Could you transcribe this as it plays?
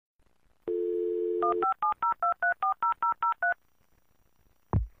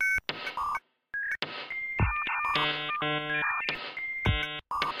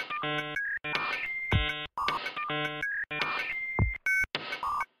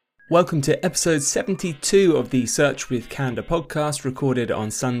Welcome to episode 72 of the Search with Candour podcast, recorded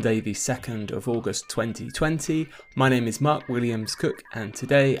on Sunday the 2nd of August 2020. My name is Mark Williams Cook, and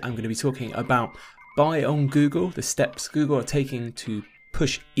today I'm going to be talking about Buy on Google, the steps Google are taking to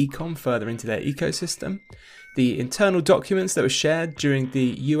push e-com further into their ecosystem, the internal documents that were shared during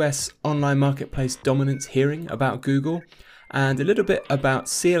the US online marketplace dominance hearing about Google, and a little bit about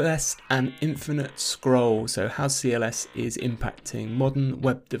CLS and infinite scroll, so how CLS is impacting modern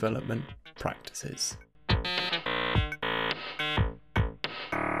web development practices.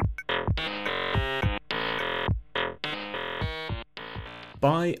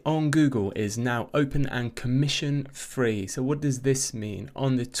 Buy on Google is now open and commission free. So what does this mean?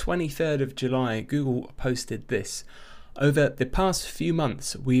 On the 23rd of July, Google posted this. Over the past few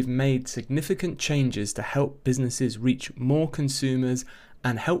months, we've made significant changes to help businesses reach more consumers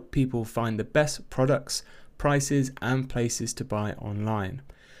and help people find the best products, prices, and places to buy online.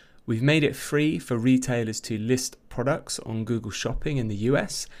 We've made it free for retailers to list products on Google Shopping in the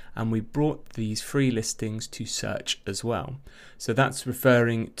US, and we brought these free listings to search as well. So that's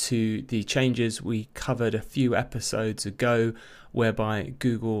referring to the changes we covered a few episodes ago, whereby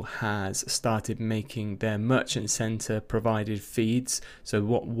Google has started making their Merchant Center provided feeds, so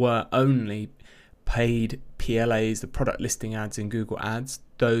what were only paid PLAs, the product listing ads in Google Ads,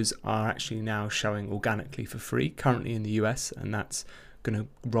 those are actually now showing organically for free, currently in the US, and that's going to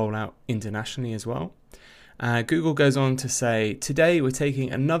roll out internationally as well. Google goes on to say, today we're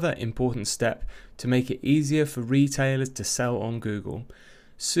taking another important step to make it easier for retailers to sell on Google.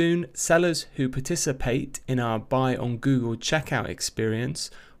 Soon, sellers who participate in our Buy on Google checkout experience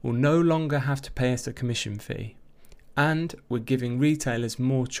will no longer have to pay us a commission fee. And we're giving retailers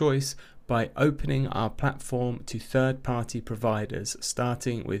more choice by opening our platform to third-party providers,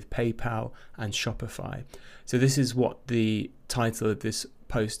 starting with PayPal and Shopify. So this is what the title of this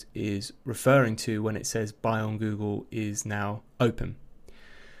post is referring to when it says Buy on Google is now open.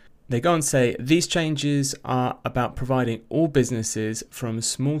 They go on to say, these changes are about providing all businesses, from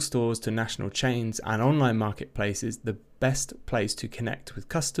small stores to national chains and online marketplaces, the best place to connect with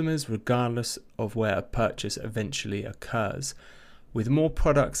customers regardless of where a purchase eventually occurs. With more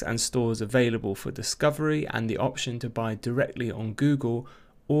products and stores available for discovery and the option to buy directly on Google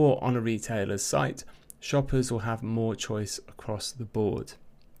or on a retailer's site, shoppers will have more choice across the board.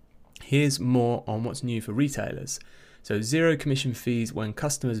 Here's more on what's new for retailers. So zero commission fees when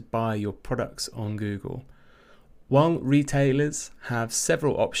customers buy your products on Google. While retailers have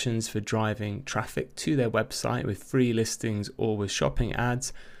several options for driving traffic to their website with free listings or with shopping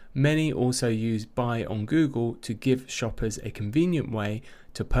ads, many also use Buy on Google to give shoppers a convenient way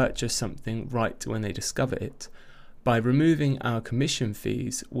to purchase something right when they discover it. By removing our commission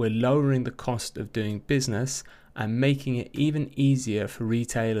fees, we're lowering the cost of doing business and making it even easier for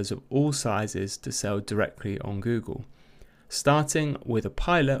retailers of all sizes to sell directly on Google. Starting with a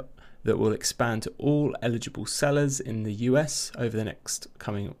pilot that will expand to all eligible sellers in the US over the next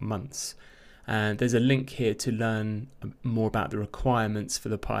coming months. And there's a link here to learn more about the requirements for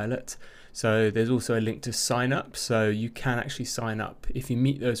the pilot. So there's also a link to sign up. So you can actually sign up if you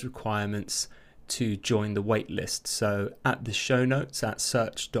meet those requirements to join the waitlist. So at the show notes at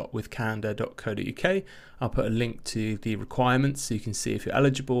search.withcandour.co.uk, I'll put a link to the requirements so you can see if you're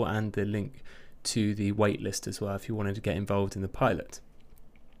eligible, and the link to the waitlist as well if you wanted to get involved in the pilot.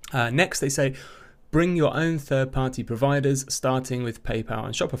 Next, they say, bring your own third-party providers, starting with PayPal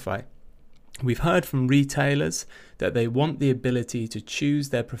and Shopify. We've heard from retailers that they want the ability to choose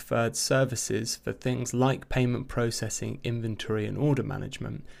their preferred services for things like payment processing, inventory, and order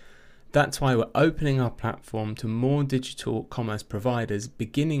management. That's why we're opening our platform to more digital commerce providers,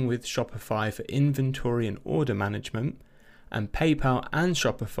 beginning with Shopify for inventory and order management, and PayPal and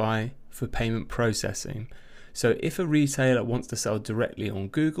Shopify for payment processing. So if a retailer wants to sell directly on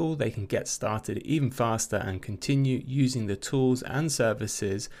Google, they can get started even faster and continue using the tools and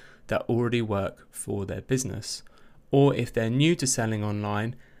services that already work for their business. Or if they're new to selling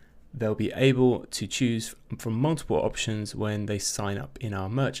online, they'll be able to choose from multiple options when they sign up in our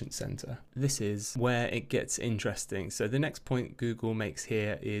Merchant Center. This is where it gets interesting. So the next point Google makes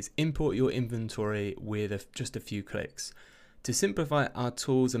here is import your inventory with just a few clicks. To simplify our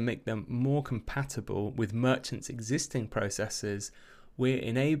tools and make them more compatible with merchants' existing processes, we're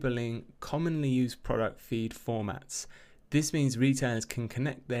enabling commonly used product feed formats. This means retailers can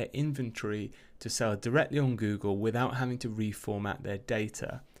connect their inventory to sell directly on Google without having to reformat their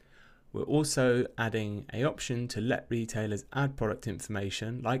data. We're also adding an option to let retailers add product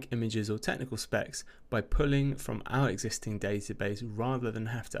information like images or technical specs by pulling from our existing database rather than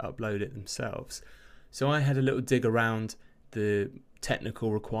have to upload it themselves. So I had a little dig around the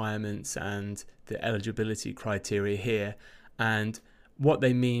technical requirements and the eligibility criteria here, and what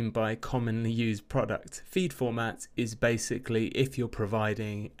they mean by commonly used product feed formats is basically if you're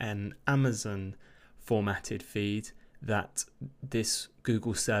providing an Amazon formatted feed, that this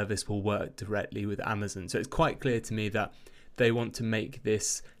Google service will work directly with Amazon. So it's quite clear to me that they want to make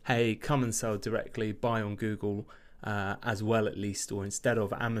this, hey, come and sell directly, buy on Google as well at least, or instead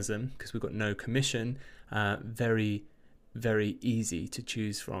of Amazon, because we've got no commission, very, very easy to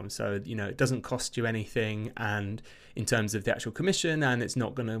choose from. So, it doesn't cost you anything and in terms of the actual commission, and it's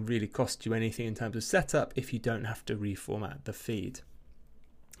not going to really cost you anything in terms of setup if you don't have to reformat the feed.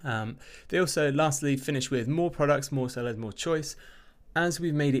 They also lastly finish with more products, more sellers, more choice. As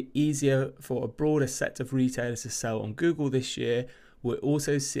we've made it easier for a broader set of retailers to sell on Google this year, we're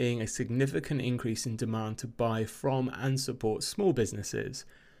also seeing a significant increase in demand to buy from and support small businesses.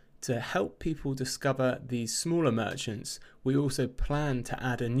 To help people discover these smaller merchants, we also plan to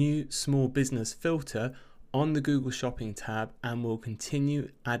add a new small business filter on the Google Shopping tab, and we'll continue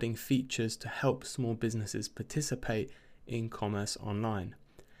adding features to help small businesses participate in commerce online.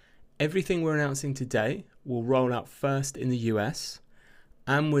 Everything we're announcing today will roll out first in the US,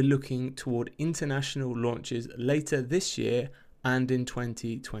 and we're looking toward international launches later this year and in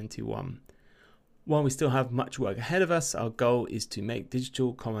 2021. While we still have much work ahead of us, our goal is to make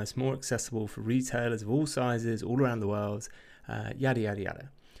digital commerce more accessible for retailers of all sizes all around the world, yada, yada, yada.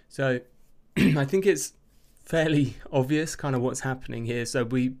 So I think it's fairly obvious kind of what's happening here. So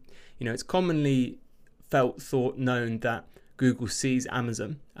it's commonly thought, known that Google sees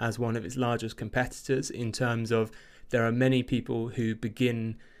Amazon as one of its largest competitors in terms of there are many people who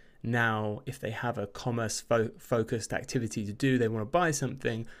begin now, if they have a commerce focused activity to do, they want to buy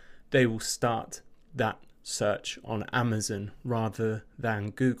something, they will start that search on Amazon rather than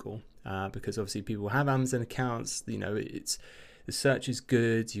Google, because obviously people have Amazon accounts, the search is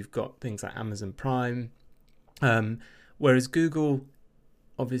good, you've got things like Amazon Prime, whereas Google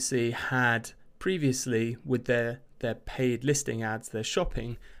obviously had previously with their paid listing ads, their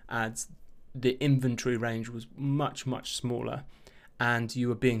shopping ads, the inventory range was much, much smaller, and you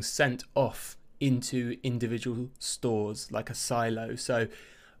were being sent off into individual stores like a silo. So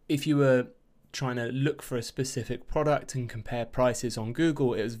if you were trying to look for a specific product and compare prices on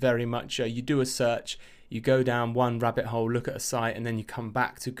Google, it was very much you do a search, you go down one rabbit hole, look at a site, and then you come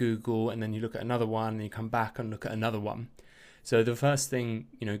back to Google, and then you look at another one, and you come back and look at another one. So the first thing,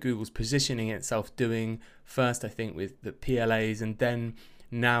 Google's positioning itself doing first, I think, with the PLAs, and then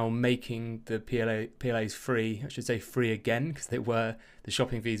now making the PLAs free. I should say free again, because the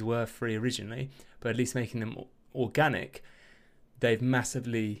shopping feeds were free originally, but at least making them organic. They've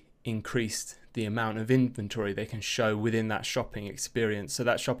massively increased the amount of inventory they can show within that shopping experience. So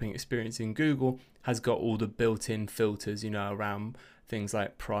that shopping experience in Google has got all the built-in filters, around things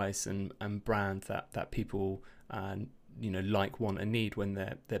like price and brand that people like, want, and need when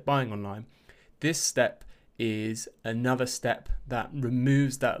they're buying online. This step is another step that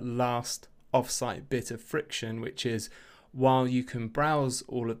removes that last offsite bit of friction, which is while you can browse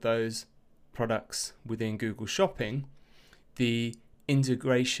all of those products within Google Shopping, the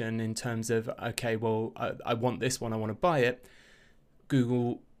integration in terms of, okay, well, I want this one, I want to buy it,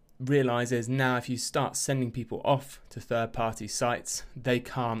 Google realizes now if you start sending people off to third-party sites, they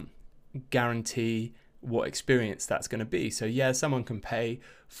can't guarantee what experience that's going to be. So yeah, someone can pay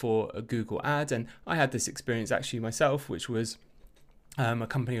for a Google ad, and I had this experience actually myself, which was a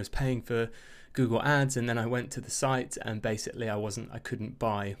company was paying for Google ads, and then I went to the site and basically I couldn't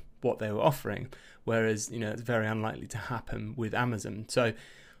buy what they were offering, whereas it's very unlikely to happen with Amazon. So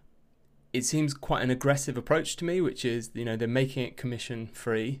it seems quite an aggressive approach to me, which is they're making it commission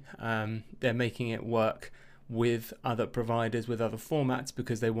free, they're making it work with other providers, with other formats,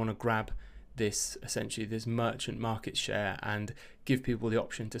 because they want to grab this merchant market share and give people the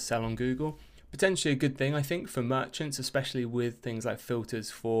option to sell on Google. Potentially a good thing, I think, for merchants, especially with things like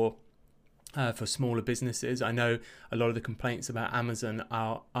filters for smaller businesses. I know a lot of the complaints about Amazon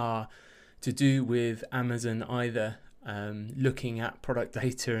are to do with Amazon either looking at product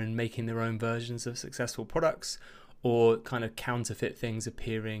data and making their own versions of successful products, or kind of counterfeit things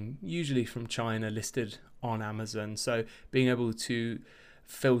appearing usually from China listed on Amazon. So being able to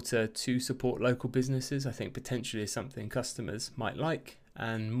filter to support local businesses, I think potentially is something customers might like,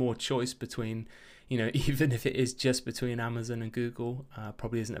 and more choice between, even if it is just between Amazon and Google,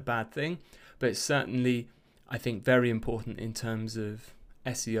 probably isn't a bad thing. But it's certainly, I think, very important in terms of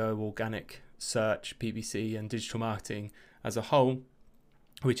SEO, organic search, PPC, and digital marketing as a whole,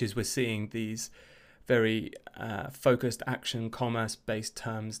 which is we're seeing these very focused action commerce based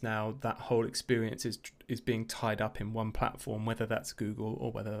terms now. That whole experience is being tied up in one platform, whether that's Google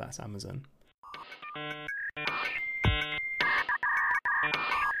or whether that's Amazon.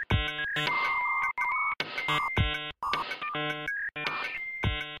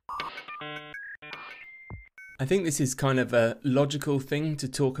 I think this is kind of a logical thing to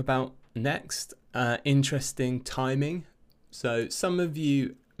talk about next. Interesting timing. So some of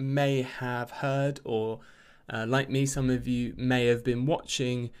you may have heard, or like me, some of you may have been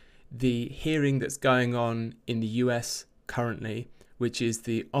watching the hearing that's going on in the US currently, which is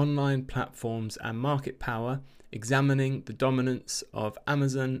the Online Platforms and Market Power, examining the dominance of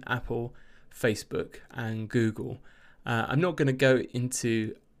Amazon, Apple, Facebook, and Google. I'm not going to go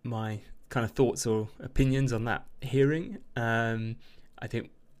into my kind of thoughts or opinions on that hearing. I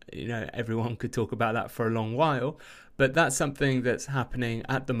think everyone could talk about that for a long while, but that's something that's happening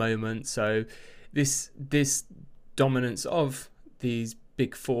at the moment. So this dominance of these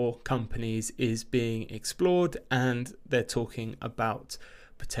big four companies is being explored, and they're talking about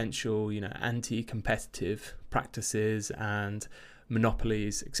potential anti-competitive practices and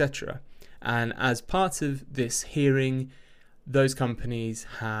monopolies, etc. And as part of this hearing, those companies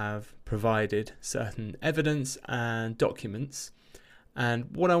have provided certain evidence and documents.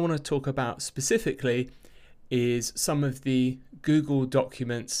 And what I want to talk about specifically is some of the Google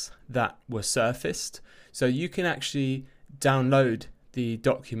documents that were surfaced. So you can actually download the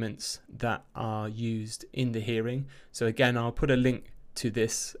documents that are used in the hearing. So again, I'll put a link to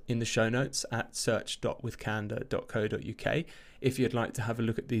this in the show notes at search.withcandour.co.uk if you'd like to have a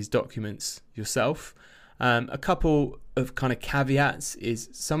look at these documents yourself. A couple of kind of caveats is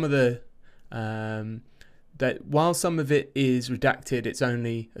some of the that while some of it is redacted, it's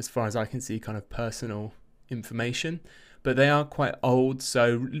only, as far as I can see, kind of personal information, but they are quite old.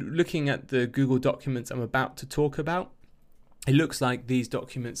 So looking at the Google documents I'm about to talk about, it looks like these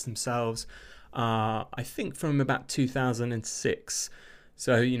documents themselves are, I think, from about 2006.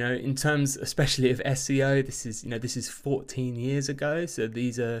 So, in terms especially of SEO, this is 14 years ago. So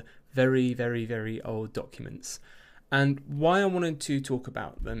these are very, very, very old documents. And why I wanted to talk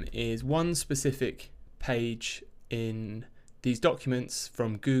about them is one specific page in these documents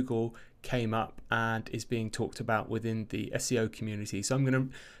from Google came up and is being talked about within the SEO community. So I'm going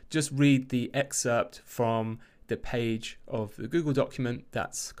to just read the excerpt from the page of the Google document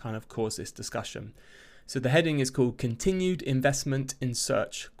that's kind of caused this discussion. So the heading is called Continued Investment in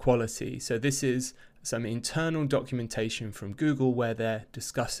Search Quality. So this is some internal documentation from Google where they're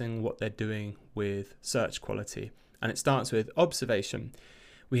discussing what they're doing with search quality. And it starts with observation.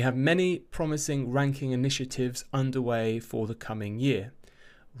 We have many promising ranking initiatives underway for the coming year.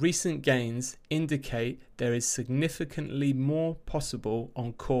 Recent gains indicate there is significantly more possible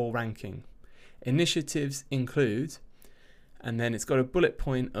on core ranking. Initiatives include, and then it's got a bullet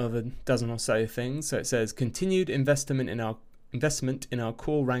point of a dozen or so things. So it says continued investment in our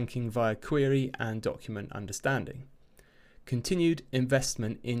core ranking via query and document understanding. Continued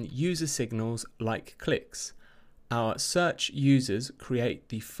investment in user signals like clicks. Our search users create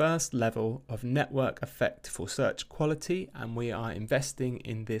the first level of network effect for search quality, and we are investing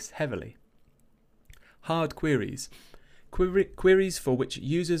in this heavily. Hard queries. Queries for which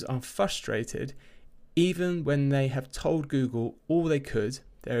users are frustrated even when they have told Google all they could.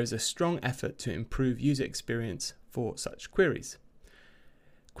 There is a strong effort to improve user experience for such queries.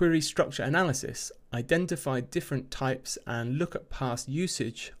 Query structure analysis. Identify different types and look at past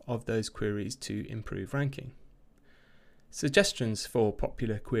usage of those queries to improve ranking. Suggestions for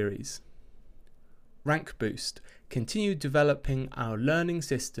popular queries. Rank boost. Continue developing our learning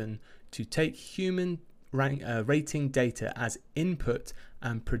system to take human rating data as input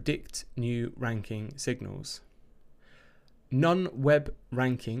and predict new ranking signals. Non-web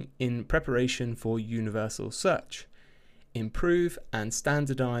ranking in preparation for universal search. Improve and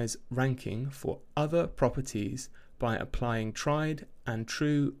standardize ranking for other properties by applying tried and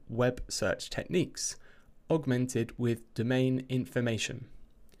true web search techniques, augmented with domain information.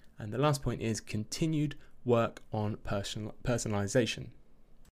 And the last point is continued work on personalization.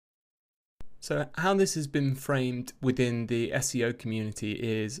 So how this has been framed within the SEO community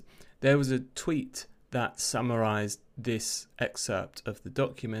is there was a tweet that summarized this excerpt of the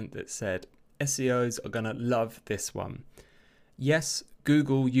document that said, SEOs are going to love this one. Yes,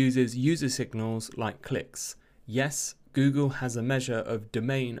 Google uses user signals like clicks. Yes, Google has a measure of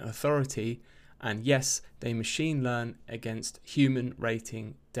domain authority. And yes, they machine learn against human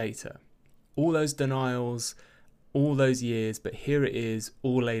rating data. All those denials all those years, but here it is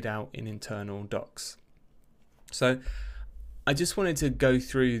all laid out in internal docs. So I just wanted to go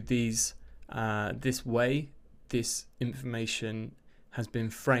through these this way this information has been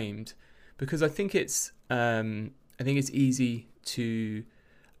framed, because I think it's easy to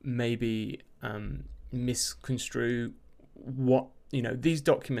maybe misconstrue what, these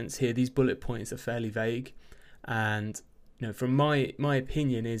documents here, these bullet points are fairly vague, and from my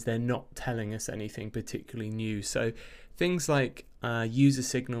opinion is they're not telling us anything particularly new. So things like user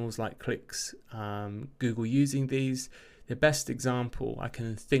signals like clicks, Google using these. The best example I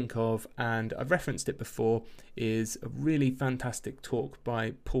can think of, and I've referenced it before, is a really fantastic talk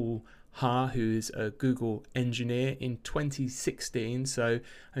by Paul Ha, who is a Google engineer, in 2016. So,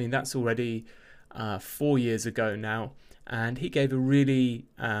 that's already 4 years ago now. And he gave a really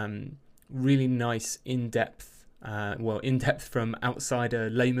nice in-depth from outsider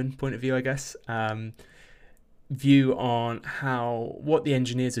layman point of view, I guess, view on what the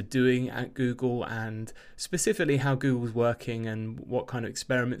engineers are doing at Google, and specifically how Google's working and what kind of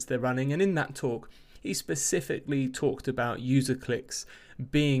experiments they're running. And in that talk, he specifically talked about user clicks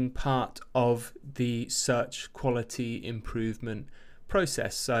being part of the search quality improvement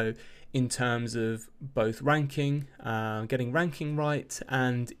process. So in terms of both ranking, getting ranking right,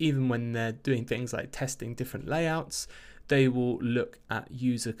 and even when they're doing things like testing different layouts, they will look at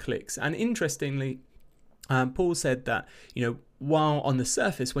user clicks. And interestingly, Paul said that, while on the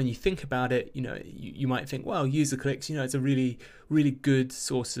surface, when you think about it, you might think, well, user clicks, it's a really, really good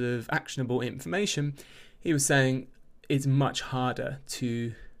source of actionable information. He was saying it's much harder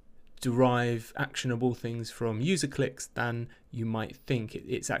to derive actionable things from user clicks than you might think.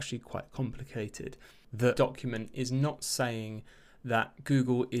 It's actually quite complicated. The document is not saying that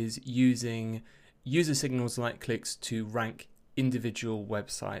Google is using user signals like clicks to rank individual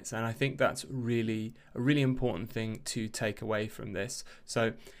websites, and I think that's a really important thing to take away from this.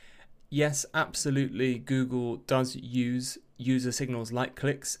 So yes, absolutely, Google does use user signals like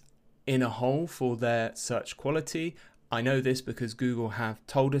clicks in a whole for their search quality. I know this because Google have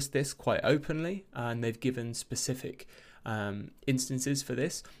told us this quite openly, and they've given specific instances for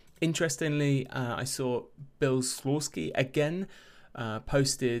this. Interestingly, I saw Bill Slawski again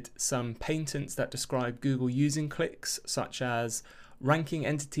posted some patents that describe Google using clicks, such as ranking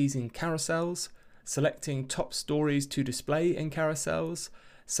entities in carousels, selecting top stories to display in carousels,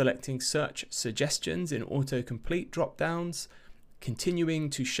 selecting search suggestions in autocomplete drop-downs, continuing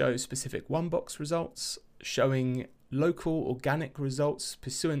to show specific one-box results, showing local organic results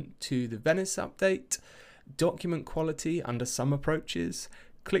pursuant to the Venice update, document quality under some approaches,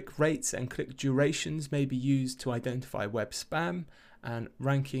 click rates and click durations may be used to identify web spam, and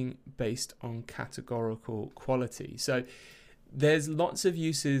ranking based on categorical quality. So there's lots of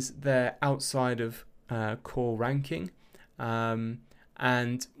uses there outside of core ranking. And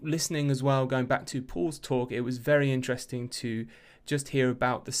listening as well, going back to Paul's talk, it was very interesting to just hear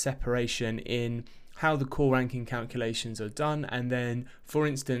about the separation in how the core ranking calculations are done. And then, for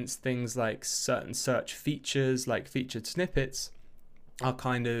instance, things like certain search features, like featured snippets, are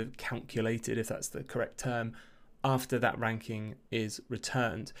kind of calculated, if that's the correct term, after that ranking is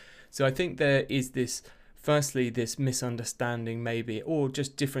returned. So I think there is this, firstly, this misunderstanding maybe, or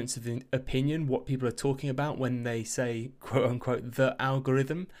just difference of opinion, what people are talking about when they say, quote unquote, the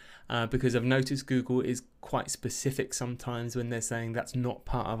algorithm, because I've noticed Google is quite specific sometimes when they're saying that's not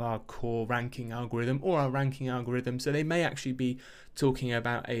part of our core ranking algorithm or our ranking algorithm. So they may actually be talking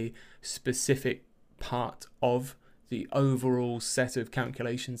about a specific part of the overall set of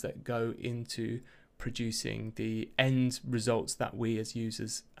calculations that go into producing the end results that we as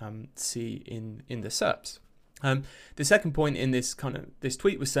users see in the SERPs. The second point in this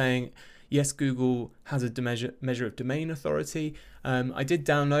tweet was saying, yes, Google has a measure of domain authority. I did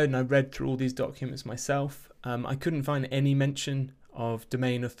download and I read through all these documents myself. I couldn't find any mention of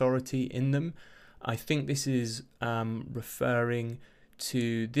domain authority in them. I think this is referring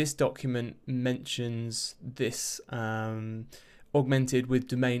to this document mentions this augmented with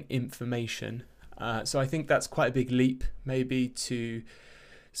domain information. So I think that's quite a big leap, maybe, to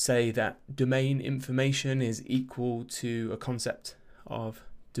say that domain information is equal to a concept of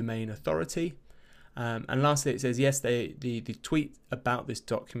domain authority. And lastly, it says, yes, the tweet about this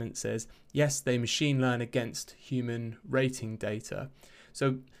document says, yes, they machine learn against human rating data.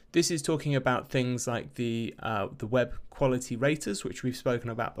 So this is talking about things like the web quality raters, which we've spoken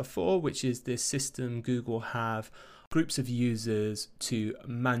about before, which is this system Google have groups of users to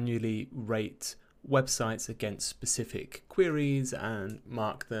manually rate websites against specific queries and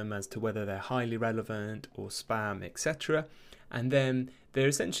mark them as to whether they're highly relevant or spam, etc. And then they're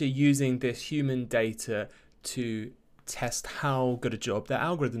essentially using this human data to test how good a job their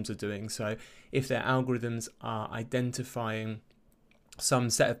algorithms are doing. So if their algorithms are identifying some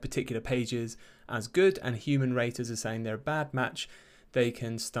set of particular pages as good and human raters are saying they're a bad match, they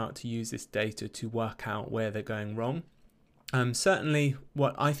can start to use this data to work out where they're going wrong. Certainly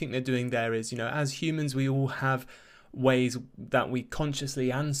what I think they're doing there is, as humans, we all have ways that we consciously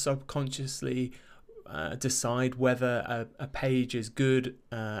and subconsciously decide whether a page is good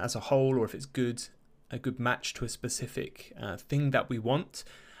as a whole, or if it's a good match to a specific thing that we want.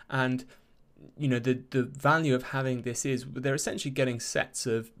 And the value of having this is they're essentially getting sets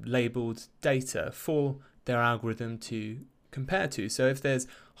of labeled data for their algorithm to compare to. So if there's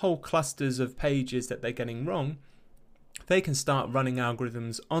whole clusters of pages that they're getting wrong, they can start running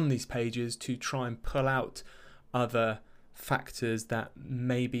algorithms on these pages to try and pull out other factors that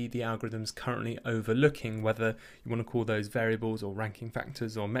maybe the algorithm's currently overlooking, whether you want to call those variables or ranking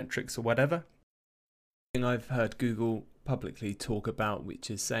factors or metrics or whatever. I've heard Google publicly talk about, which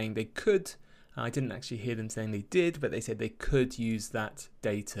is saying they could, I didn't actually hear them saying they did, but they said they could use that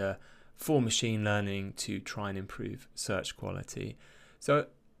data for machine learning to try and improve search quality. So,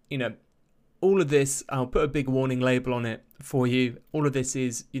 all of this, I'll put a big warning label on it for you. All of this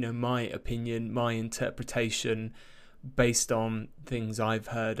is, my opinion, my interpretation based on things I've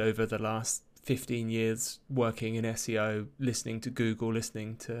heard over the last 15 years working in SEO, listening to Google,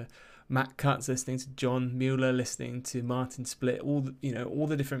 listening to Matt Cutts, listening to John Mueller, listening to Martin Splitt, all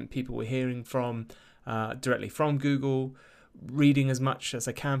the different people we're hearing from directly from Google, reading as much as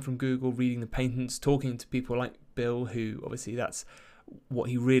I can from Google, reading the patents, talking to people like Bill, who obviously that's what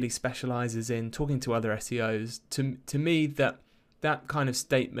he really specializes in, talking to other SEOs. To me, that kind of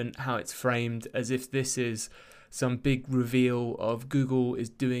statement, how it's framed as if this is some big reveal of Google is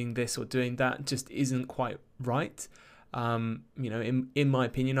doing this or doing that, just isn't quite right. In my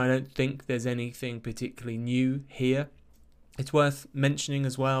opinion, I don't think there's anything particularly new here. It's worth mentioning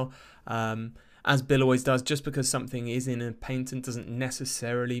as well, as Bill always does, just because something is in a patent doesn't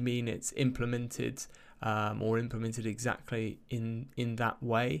necessarily mean it's implemented or implemented exactly in that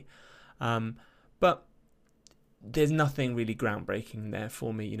way. But there's nothing really groundbreaking there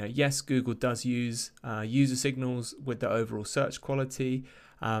for me. Yes, Google does use user signals with the overall search quality.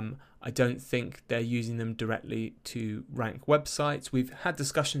 I don't think they're using them directly to rank websites. We've had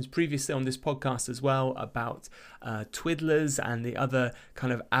discussions previously on this podcast as well about twiddlers and the other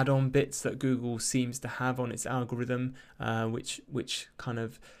kind of add-on bits that Google seems to have on its algorithm, which kind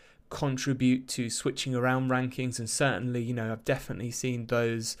of contribute to switching around rankings. And certainly, I've definitely seen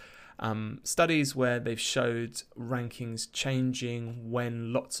those studies where they've showed rankings changing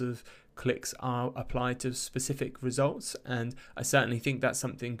when lots of clicks are applied to specific results, and I certainly think that's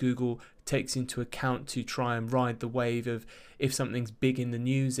something Google takes into account to try and ride the wave of, if something's big in the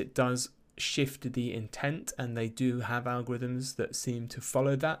news, it does shift the intent, and they do have algorithms that seem to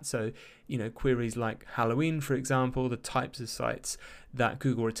follow that. So queries like Halloween, for example, the types of sites that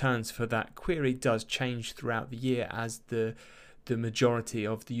Google returns for that query does change throughout the year as the majority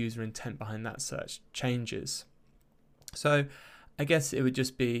of the user intent behind that search changes. So I guess it would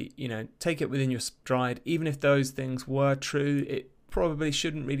just be, take it within your stride. Even if those things were true, it probably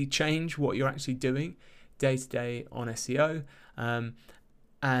shouldn't really change what you're actually doing day to day on SEO. I'm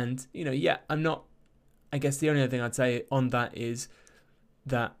not, I guess the only other thing I'd say on that is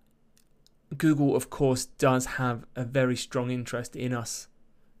that Google, of course, does have a very strong interest in us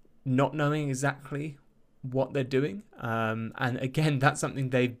not knowing exactly what they're doing. And again, that's something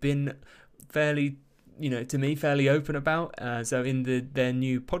they've been fairly, to me, fairly open about. So in their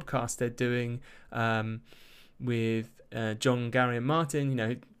new podcast they're doing with John, Gary and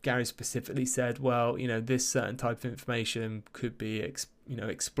Martin, Gary specifically said, well, this certain type of information could be,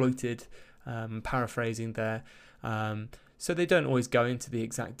 exploited, paraphrasing there. So they don't always go into the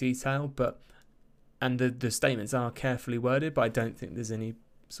exact detail, and the statements are carefully worded, but I don't think there's any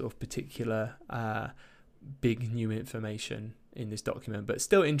sort of particular big new information in this document. But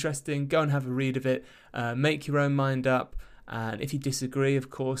still interesting. Go and have a read of it. Make your own mind up. And if you disagree, of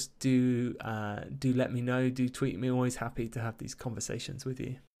course, do let me know. Do tweet me. Always happy to have these conversations with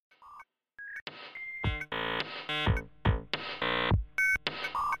you.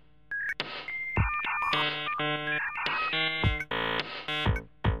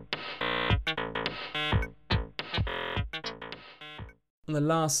 On the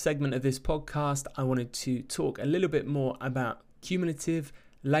last segment of this podcast, I wanted to talk a little bit more about cumulative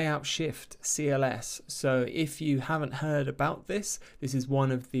Layout Shift, CLS. So if you haven't heard about this, this is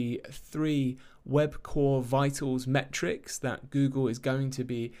one of the 3 Web Core Vitals metrics that Google is going to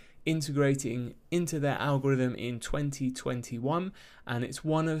be integrating into their algorithm in 2021, and it's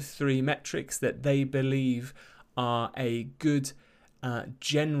one of 3 metrics that they believe are a good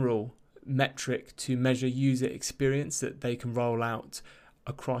general metric to measure user experience that they can roll out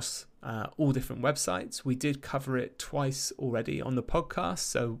across all different websites. We did cover it twice already on the podcast,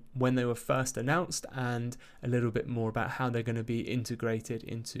 so when they were first announced, and a little bit more about how they're going to be integrated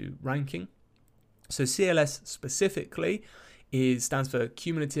into ranking. So CLS specifically stands for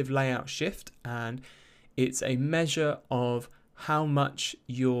Cumulative Layout Shift, and it's a measure of how much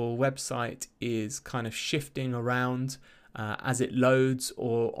your website is kind of shifting around as it loads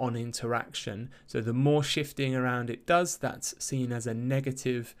or on interaction. So the more shifting around it does, that's seen as a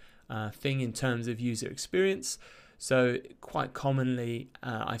negative thing in terms of user experience. So quite commonly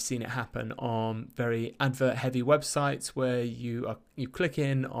I've seen it happen on very advert heavy websites where you click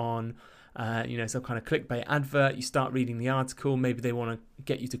in on some kind of clickbait advert, you start reading the article, maybe they want to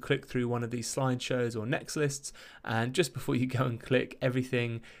get you to click through one of these slideshows or next lists, and just before you go and click,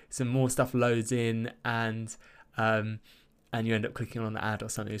 some more stuff loads in, and you end up clicking on the ad or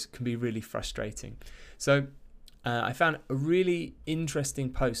something. It can be really frustrating. So I found a really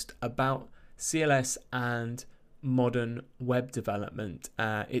interesting post about CLS and modern web development.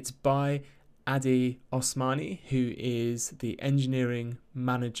 It's by Adi Osmani, who is the engineering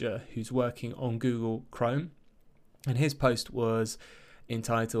manager who's working on Google Chrome. And his post was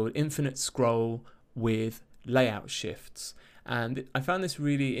entitled Infinite Scroll with Layout Shifts. And I found this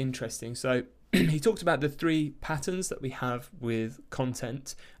really interesting. So he talked about the 3 patterns that we have with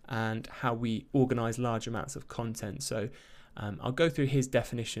content and how we organize large amounts of content. So I'll go through his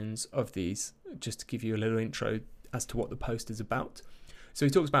definitions of these just to give you a little intro as to what the post is about. So he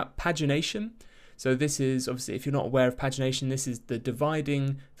talks about pagination. So this is, obviously, if you're not aware of pagination, this is the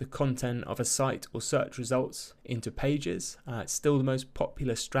dividing the content of a site or search results into pages. It's still the most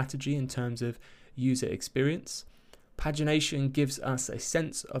popular strategy in terms of user experience. Pagination gives us a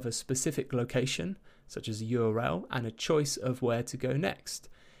sense of a specific location, such as a URL, and a choice of where to go next.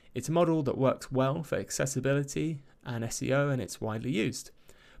 It's a model that works well for accessibility and SEO, and it's widely used.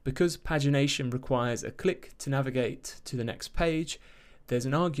 Because pagination requires a click to navigate to the next page, there's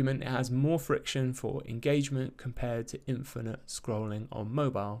an argument it has more friction for engagement compared to infinite scrolling on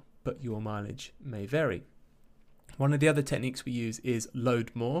mobile, but your mileage may vary. One of the other techniques we use is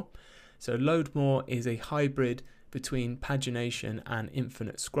load more. So load more is a hybrid between pagination and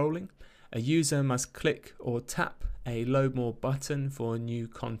infinite scrolling. A user must click or tap a load more button for new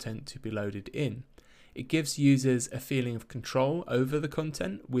content to be loaded in. It gives users a feeling of control over the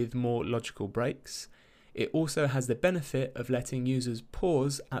content with more logical breaks. It also has the benefit of letting users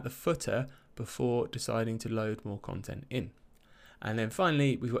pause at the footer before deciding to load more content in. And then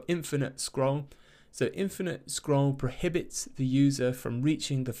finally, we've got infinite scroll. So infinite scroll prohibits the user from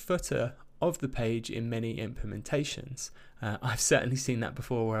reaching the footer of the page in many implementations. I've certainly seen that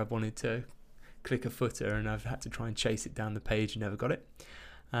before where I've wanted to click a footer and I've had to try and chase it down the page and never got it.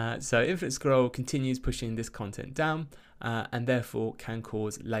 So infinite scroll continues pushing this content down and therefore can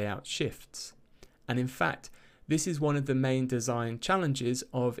cause layout shifts. And in fact, this is one of the main design challenges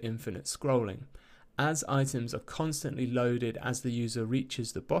of infinite scrolling. As items are constantly loaded as the user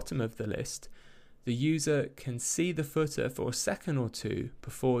reaches the bottom of the list, the user can see the footer for a second or two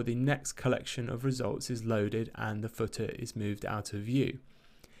before the next collection of results is loaded and the footer is moved out of view.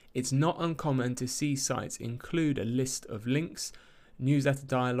 It's not uncommon to see sites include a list of links, newsletter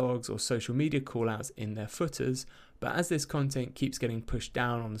dialogues or social media callouts in their footers, but as this content keeps getting pushed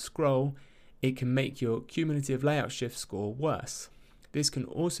down on the scroll, it can make your cumulative layout shift score worse. This can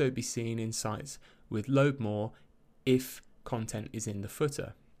also be seen in sites with load more if content is in the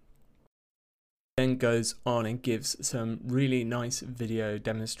footer. Then goes on and gives some really nice video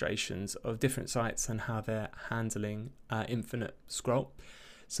demonstrations of different sites and how they're handling infinite scroll.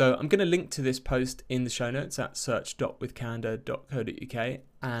 So I'm going to link to this post in the show notes at search.withcandour.co.uk,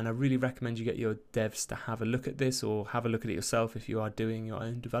 and I really recommend you get your devs to have a look at this or have a look at it yourself if you are doing your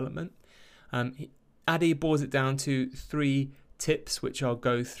own development. Adi boils it down to 3 tips which I'll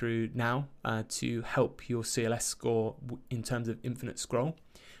go through now to help your CLS score in terms of infinite scroll,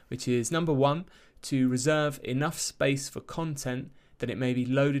 which is number 1, to reserve enough space for content that it may be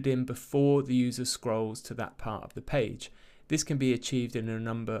loaded in before the user scrolls to that part of the page. This can be achieved in a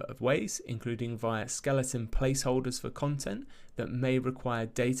number of ways, including via skeleton placeholders for content that may require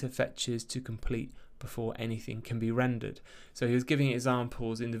data fetches to complete before anything can be rendered. So he was giving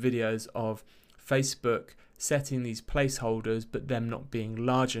examples in the videos of Facebook setting these placeholders, but them not being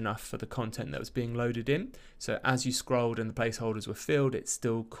large enough for the content that was being loaded in. So as you scrolled and the placeholders were filled, it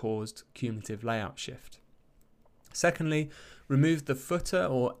still caused cumulative layout shift. Secondly, remove the footer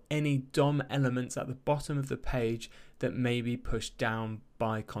or any DOM elements at the bottom of the page that may be pushed down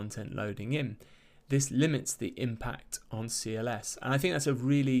by content loading in. This limits the impact on CLS. And I think that's a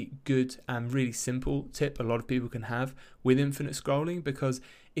really good and really simple tip a lot of people can have with infinite scrolling, because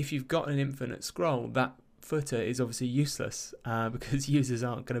if you've got an infinite scroll, that footer is obviously useless because users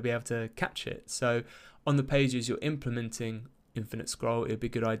aren't going to be able to catch it. So on the pages you're implementing infinite scroll, it'd be a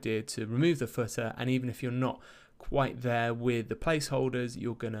good idea to remove the footer, and even if you're not quite there with the placeholders,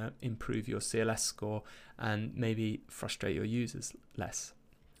 you're going to improve your CLS score and maybe frustrate your users less.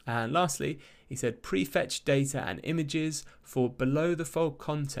 And lastly, he said prefetch data and images for below the fold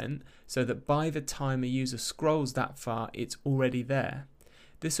content so that by the time a user scrolls that far, it's already there.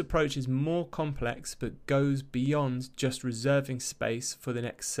 This approach is more complex but goes beyond just reserving space for the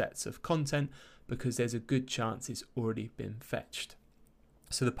next sets of content, because there's a good chance it's already been fetched.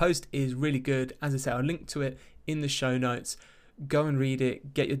 So the post is really good. As I say, I'll link to it in the show notes. Go and read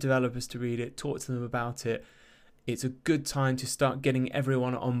it, get your developers to read it, talk to them about it. It's a good time to start getting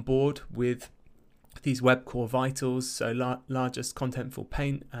everyone on board with these web core vitals, so largest contentful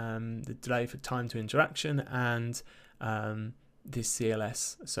paint, the delay for time to interaction, and this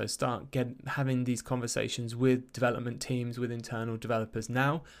CLS. So start having these conversations with development teams, with internal developers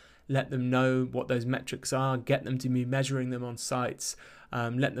now. Let them know what those metrics are, get them to be measuring them on sites,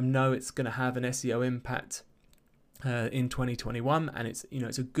 let them know it's going to have an SEO impact in 2021, and it's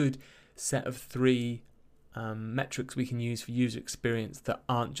a good set of three metrics we can use for user experience that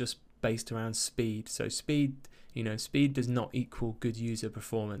aren't just based around speed. So speed does not equal good user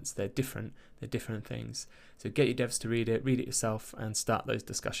performance. They're different things. So get your devs to read it yourself, and start those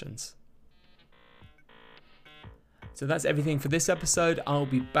discussions. So that's everything for this episode. I'll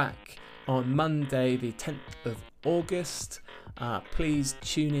be back on Monday, the 10th of August. Please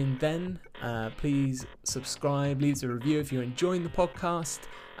tune in then. Please subscribe, leave us a review if you're enjoying the podcast,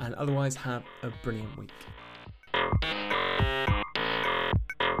 and otherwise have a brilliant week.